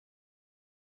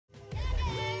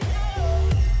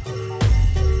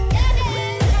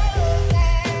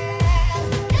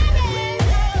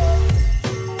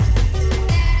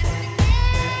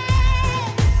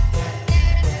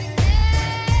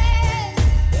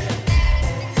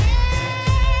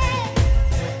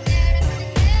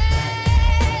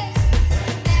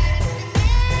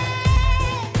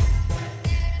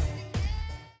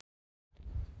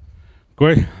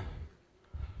Great.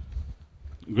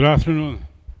 Good afternoon.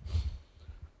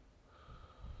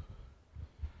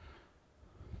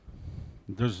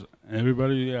 Does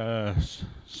everybody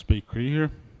speak Cree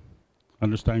here?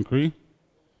 Understand Cree?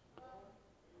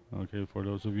 Okay, for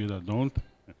those of you that don't,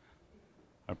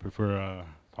 I prefer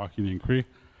talking in Cree.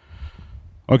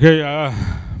 Okay,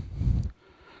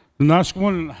 the next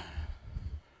one,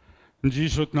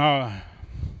 Jisut na,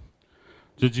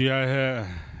 Jia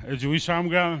Ejui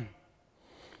Samgan,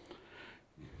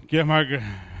 Gemag,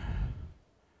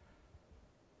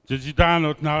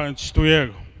 Jidanot now and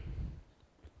Stuego.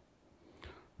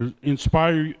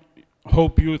 Inspire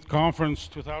Hope Youth Conference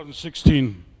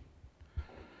 2016.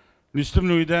 Nistim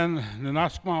Nuiden,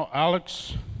 Nanaskma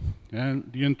Alex,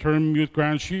 and the interim youth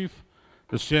grand chief,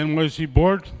 the CNYC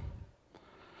board,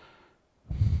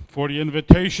 for the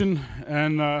invitation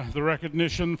and the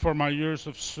recognition for my years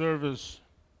of service.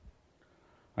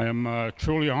 I am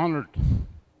truly honored.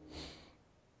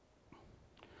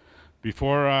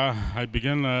 Before I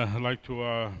begin, I'd like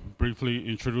to briefly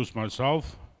introduce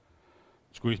myself.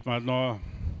 As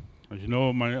you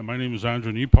know, my name is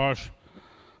Andrew Neeposh.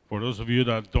 For those of you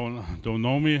that don't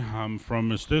know me, I'm from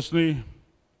Miss Disney.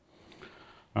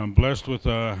 I'm blessed with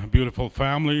a beautiful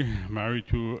family, married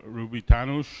to Ruby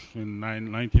Tanush in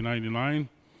 1999.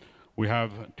 We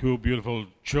have two beautiful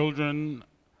children,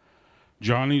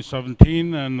 Johnny,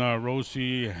 17, and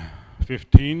Rosie,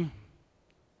 15.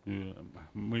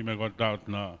 We may got out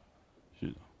na.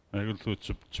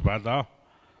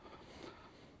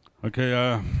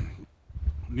 Okay,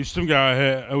 nistum ga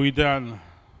awidan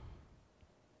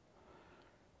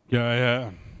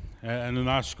ga and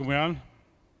the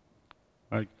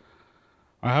like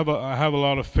I have a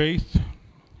lot of faith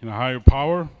in a higher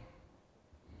power,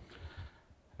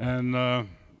 and a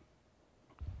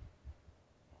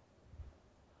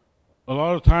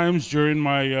lot of times during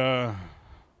my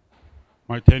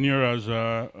my tenure as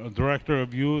a director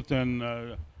of youth and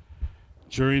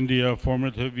during the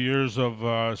formative years of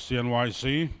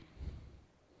CNYC,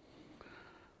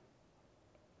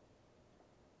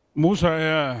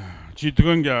 Musa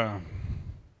Chidgunga,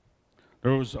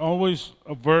 there was always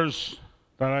a verse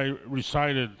that I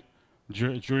recited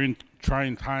during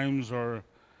trying times or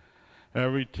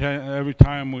every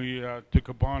time we took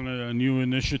upon a new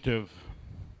initiative.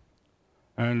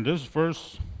 And this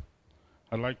verse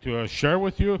I'd like to share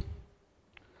with you.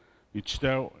 It's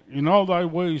that in all thy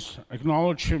ways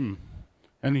acknowledge him,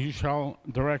 and he shall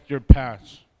direct your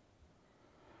paths.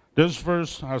 This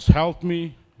verse has helped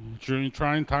me during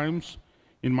trying times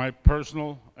in my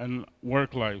personal and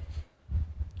work life.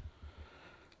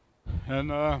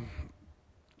 And I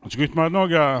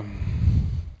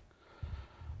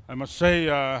must say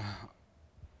I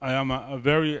am a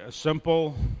very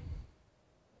simple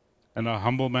and a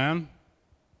humble man.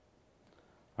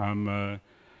 I'm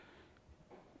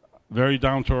very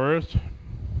down to earth,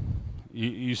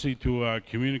 easy to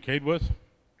communicate with.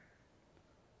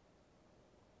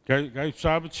 I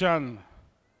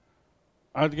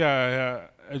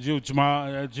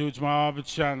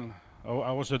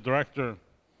was a director.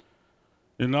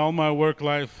 In all my work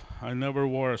life, I never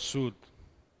wore a suit.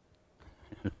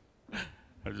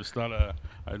 I just thought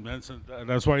I'd mention that.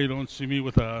 That's why you don't see me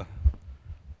with a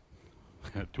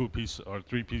two-piece or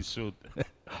three-piece suit.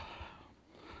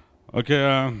 Okay,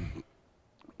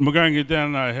 magangi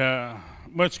then I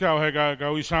much go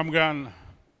gawi samgan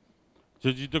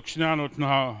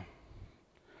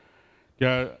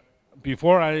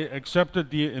before I accepted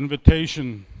the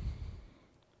invitation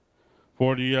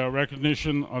for the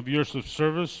recognition of years of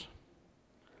service,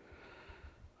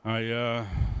 I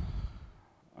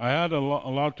had a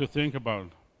lot to think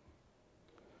about,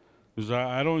 because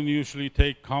I don't usually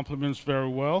take compliments very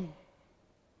well.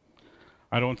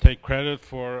 I don't take credit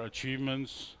for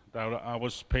achievements that I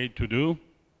was paid to do,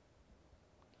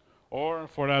 or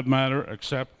for that matter,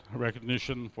 accept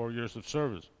recognition for years of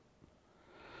service.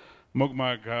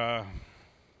 Mugmag,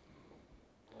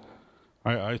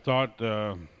 I thought,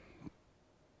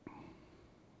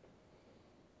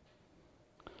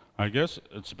 I guess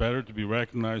it's better to be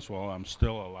recognized while I'm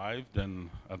still alive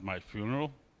than at my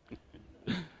funeral.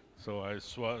 So I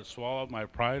swallowed my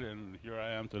pride, and here I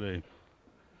am today.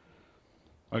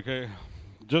 Okay,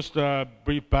 just a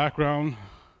brief background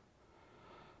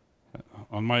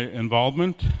on my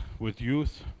involvement with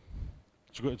youth.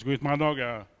 It's good, my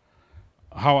dog.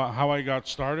 How I got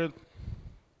started.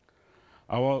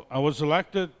 I was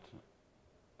elected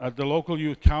at the local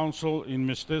youth council in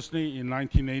Miss Disney in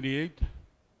 1988.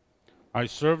 I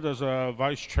served as a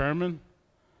vice chairman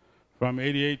from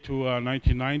 88 to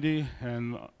 1990,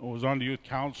 and was on the youth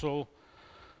council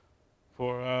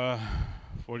for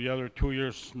for the other 2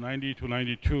 years, 90 to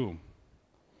 92.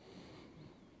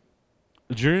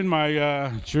 During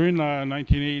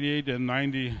 1988 and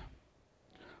 90,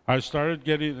 I started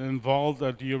getting involved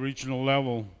at the regional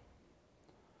level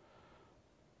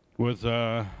with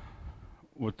the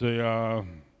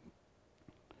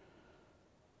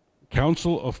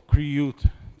Council of Cree Youth,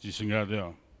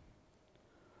 Gisingada.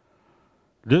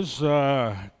 This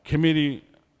committee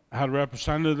had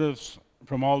representatives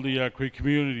from all the Cree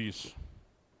communities,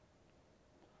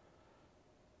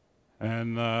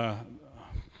 and I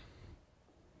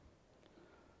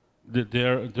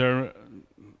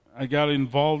got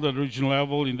involved at regional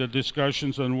level in the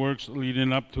discussions and works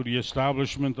leading up to the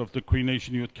establishment of the Cree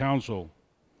Nation Youth Council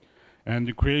and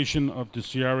the creation of the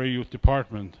CRA Youth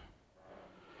Department.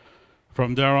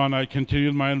 From there on, I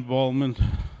continued my involvement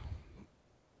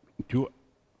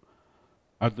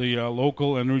at the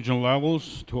local and regional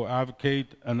levels to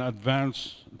advocate and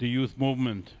advance the youth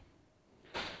movement.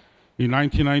 In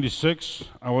 1996,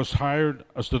 I was hired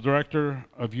as the Director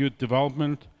of Youth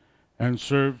Development and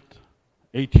served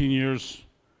 18 years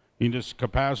in this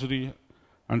capacity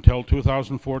until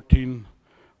 2014,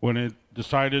 when it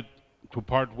decided to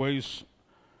part ways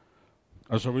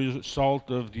as a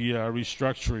result of the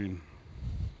restructuring.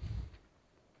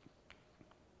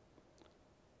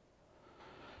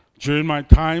 During my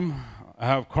time, I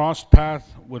have crossed paths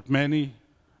with many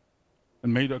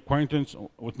and made acquaintance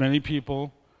with many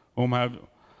people whom have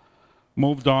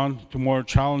moved on to more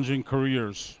challenging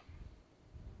careers,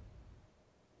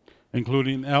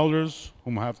 including elders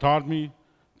whom have taught me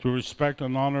to respect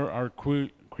and honor our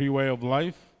Cree way of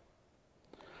life.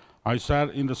 I sat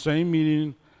in the same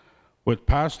meeting with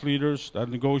past leaders that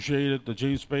negotiated the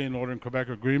James Bay and Northern Quebec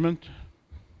Agreement,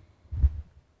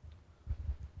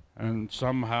 and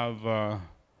some have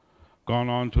gone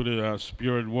on to the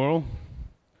spirit world.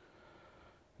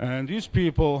 And these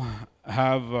people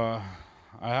have, I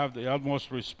have the utmost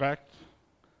respect.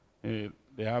 They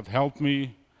have helped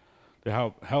me. They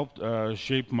have helped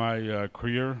shape my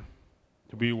career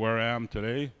to be where I am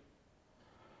today.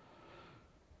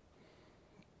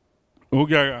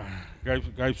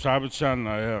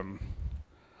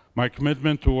 My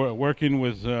commitment to working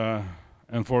with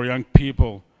and for young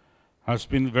people has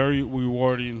been very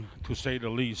rewarding, to say the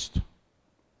least.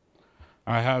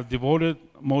 I have devoted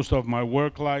most of my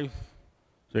work life,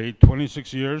 say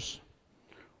 26 years,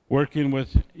 working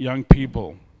with young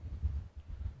people,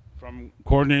 from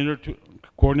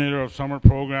coordinator of summer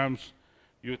programs,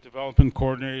 youth development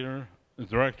coordinator,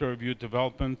 director of youth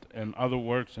development, and other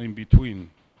works in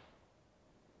between.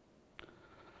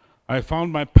 I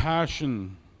found my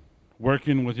passion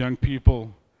working with young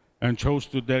people and chose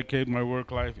to dedicate my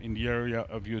work life in the area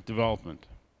of youth development.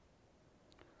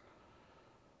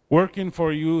 Working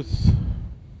for youth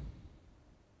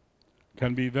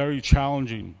can be very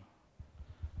challenging.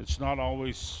 It's not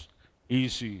always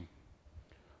easy,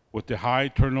 with the high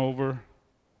turnover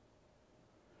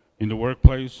in the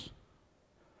workplace,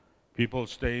 people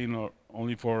staying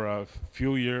only for a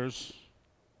few years,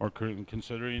 or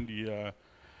considering the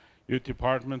youth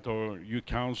department or youth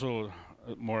council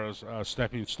more as a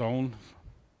stepping stone.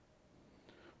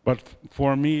 But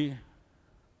for me,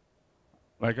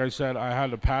 like I said, I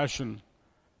had a passion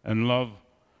and love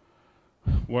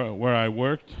where I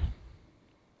worked.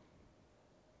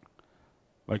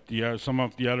 Like some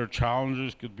of the other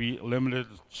challenges could be limited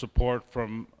support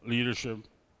from leadership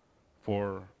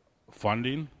for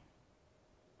funding,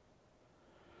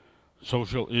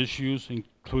 social issues,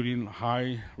 including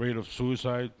high rate of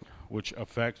suicide, which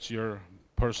affects your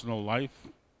personal life.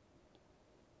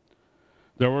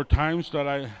 There were times that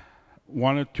I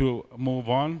wanted to move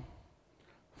on,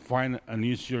 find an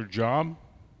easier job,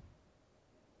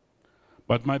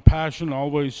 but my passion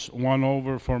always won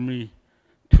over for me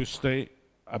to stay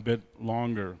a bit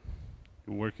longer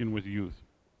working with youth.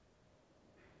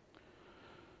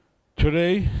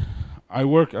 Today, I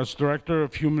work as Director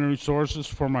of Human Resources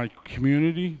for my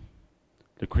community,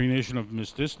 the Cree Nation of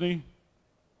Miss Disney.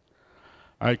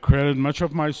 I credit much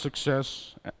of my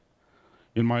success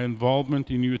in my involvement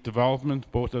in youth development,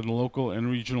 both at the local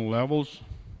and regional levels.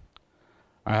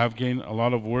 I have gained a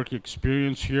lot of work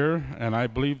experience here, and I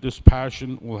believe this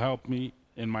passion will help me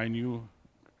in my new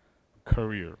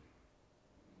career.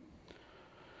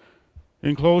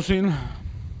 In closing,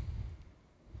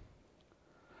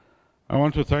 I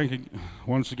want to thank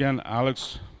once again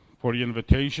Alex for the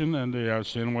invitation and the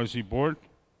CNYC board,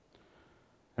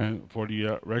 and for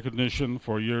the recognition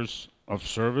for years of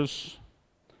service.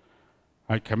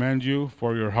 I commend you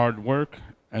for your hard work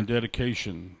and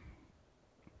dedication.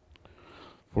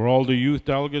 For all the youth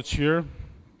delegates here,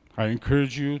 I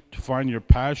encourage you to find your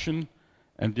passion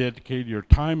and dedicate your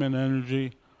time and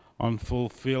energy on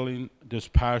fulfilling this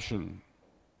passion.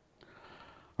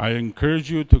 I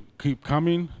encourage you to keep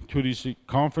coming to these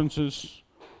conferences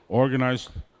organized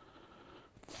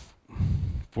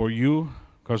for you,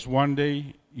 because one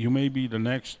day you may be the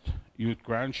next youth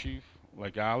grand chief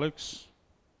like Alex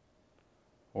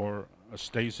or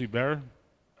Stacy Bear.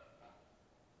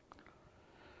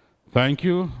 Thank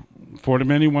you for the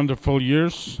many wonderful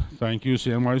years. Thank you,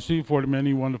 CNYC, for the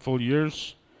many wonderful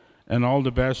years, and all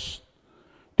the best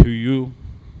to you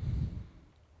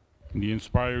in the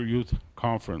Inspire Youth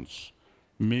Conference.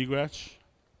 Miigwech.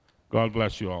 God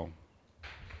bless you all.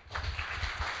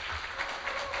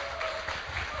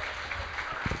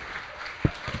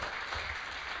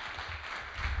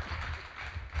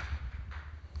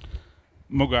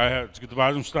 Mogaya, it's good to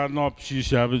have starting up. She's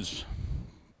savage.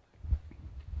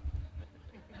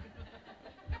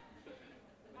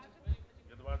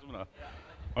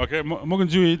 Okay,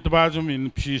 Moganjui, the Bajum in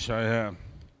Peace I have.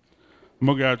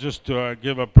 Moga, just to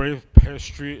give a brief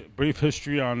history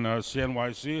on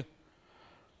CNYC.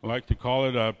 I like to call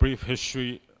it a brief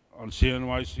history on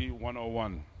CNYC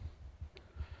 101.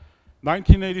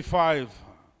 1985,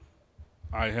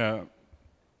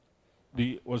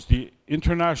 was the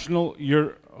International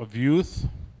Year of Youth,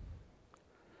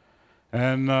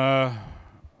 and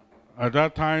at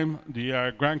that time,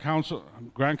 the Grand Council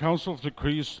of the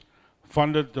Crease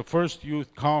funded the first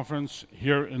youth conference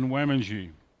here in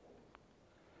Wemengee.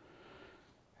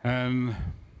 And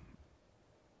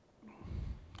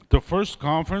the first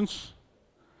conference,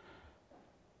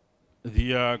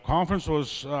 the conference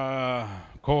was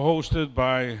co-chaired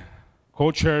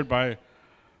by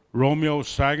Romeo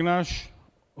Sagnash,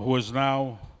 who is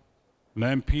now an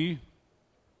MP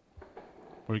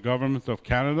for the Government of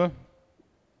Canada,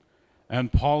 and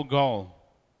Paul Gull,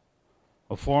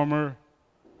 a former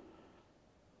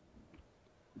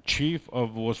chief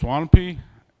of Waswanipi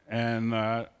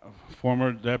and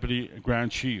former deputy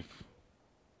grand chief.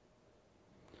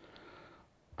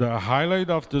 The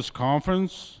highlight of this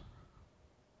conference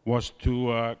was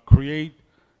to create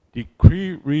the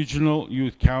Cree Regional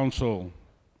Youth Council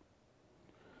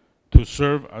to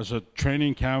serve as a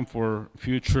training camp for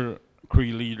future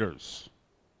Cree leaders.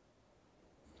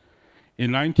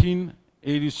 In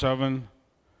 1987,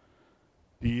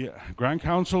 the Grand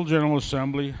Council General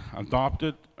Assembly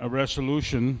adopted a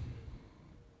resolution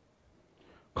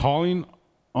calling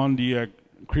on the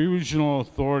Cree Regional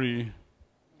Authority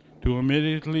to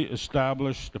immediately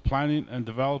establish the planning and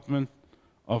development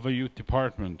of a youth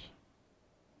department.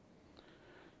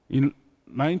 In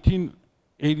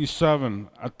 1987,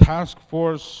 a task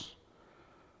force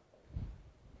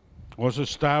was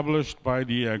established by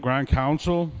the Grand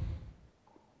Council,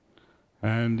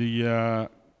 and the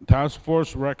task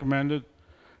force recommended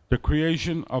the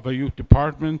creation of a youth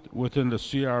department within the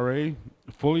CRA,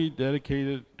 fully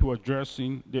dedicated to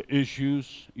addressing the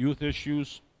youth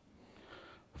issues.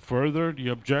 Further, the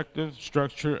objective,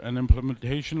 structure, and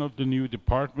implementation of the new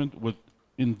department would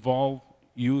involve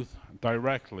youth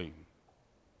directly.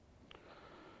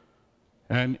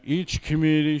 And each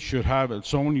community should have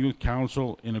its own youth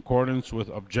council in accordance with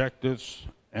objectives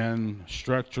and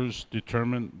structures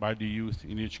determined by the youth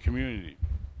in each community.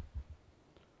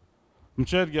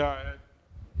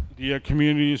 The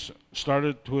communities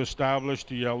started to establish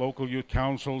the local youth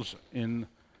councils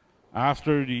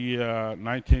after the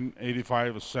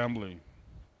 1985 assembly,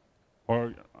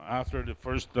 or after the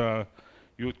first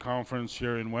youth conference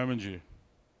here in Wemengee.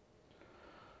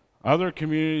 Other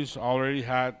communities already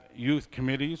had youth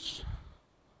committees,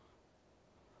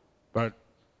 but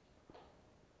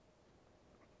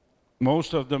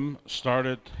most of them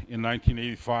started in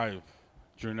 1985,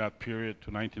 during that period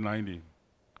to 1990.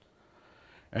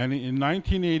 And in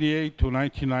 1988 to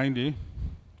 1990,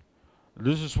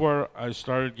 this is where I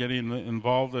started getting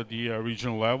involved at the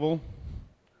regional level.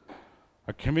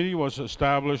 A committee was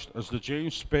established as the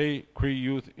James Bay Cree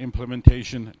Youth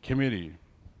Implementation Committee.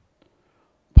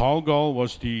 Paul Gull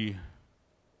was the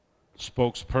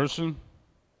spokesperson,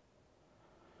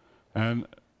 and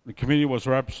the committee was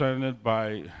represented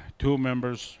by 2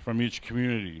 members from each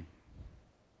community.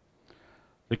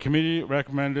 The committee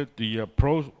recommended the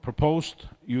proposed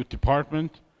youth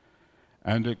department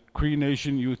and the Cree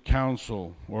Nation Youth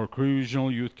Council, or Cree Regional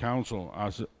Youth Council,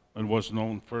 as it was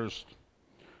known first.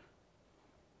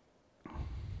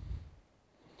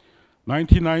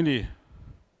 1990,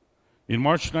 in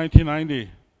March 1990,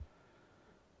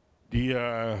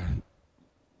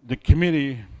 the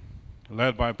committee,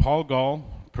 led by Paul Gull,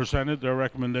 presented their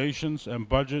recommendations and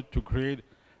budget to create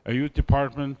a youth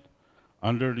department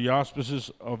under the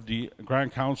auspices of the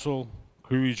Grand Council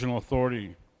Cree Regional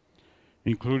Authority.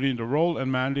 including the role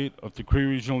and mandate of the Cree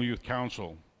Regional Youth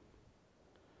Council.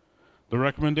 The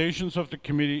recommendations of the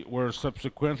committee were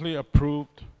subsequently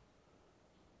approved,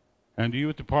 and the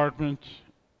Youth Department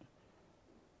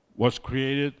was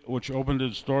created, which opened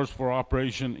its doors for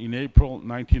operation in April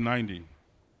 1990.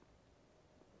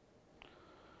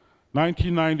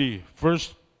 1990,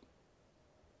 first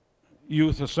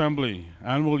Youth Assembly,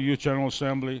 Annual Youth General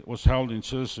Assembly, was held in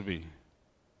Sissibi.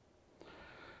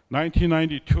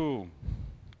 1992,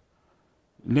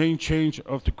 name change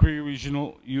of the Cree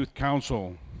Regional Youth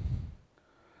Council.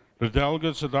 The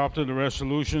delegates adopted a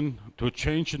resolution to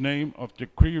change the name of the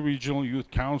Cree Regional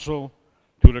Youth Council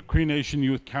to the Cree Nation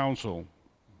Youth Council.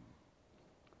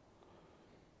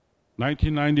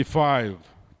 1995,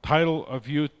 title of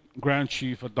Youth Grand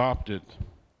Chief adopted.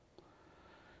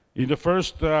 In the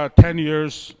first 10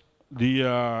 years,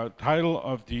 the title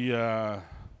of the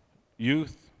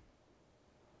youth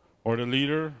or the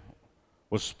leader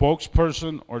was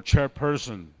spokesperson or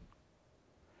chairperson.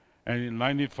 And in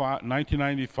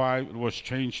 1995, it was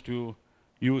changed to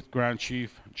Youth Grand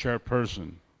Chief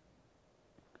Chairperson.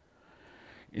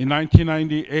 In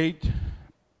 1998,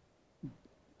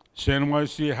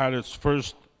 CNYC had its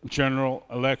first general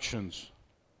elections.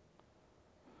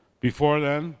 Before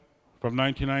then, from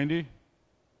 1990,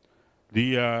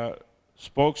 the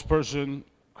spokesperson,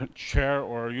 chair,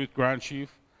 or Youth Grand Chief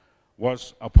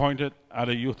was appointed at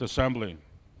a Youth Assembly.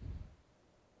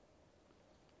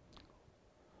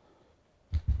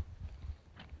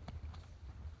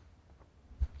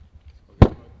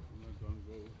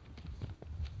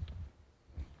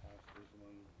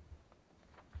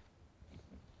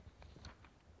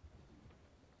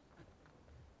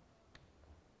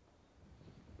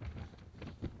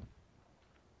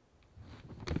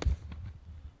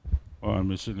 Oh, I'm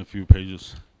missing a few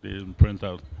pages. They didn't print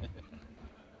out.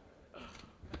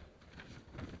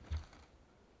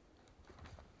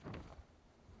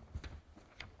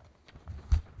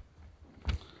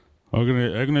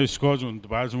 I'm scored on the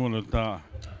bottom one of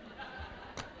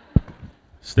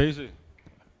Stacy.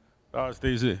 Oh,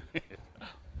 Stacy.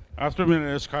 After a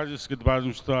minute, it's hard to get the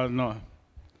bottom started. No.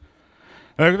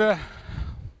 It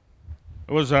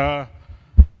was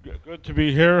good to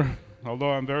be here.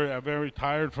 Although I'm very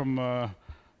tired from,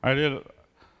 I did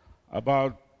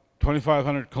about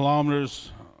 2,500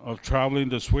 kilometers of traveling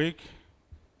this week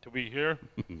to be here.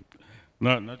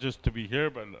 not just to be here,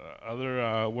 but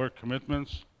other work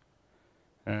commitments.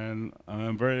 And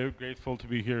I'm very grateful to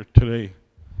be here today.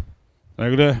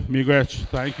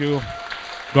 Thank you.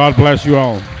 God bless you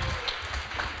all.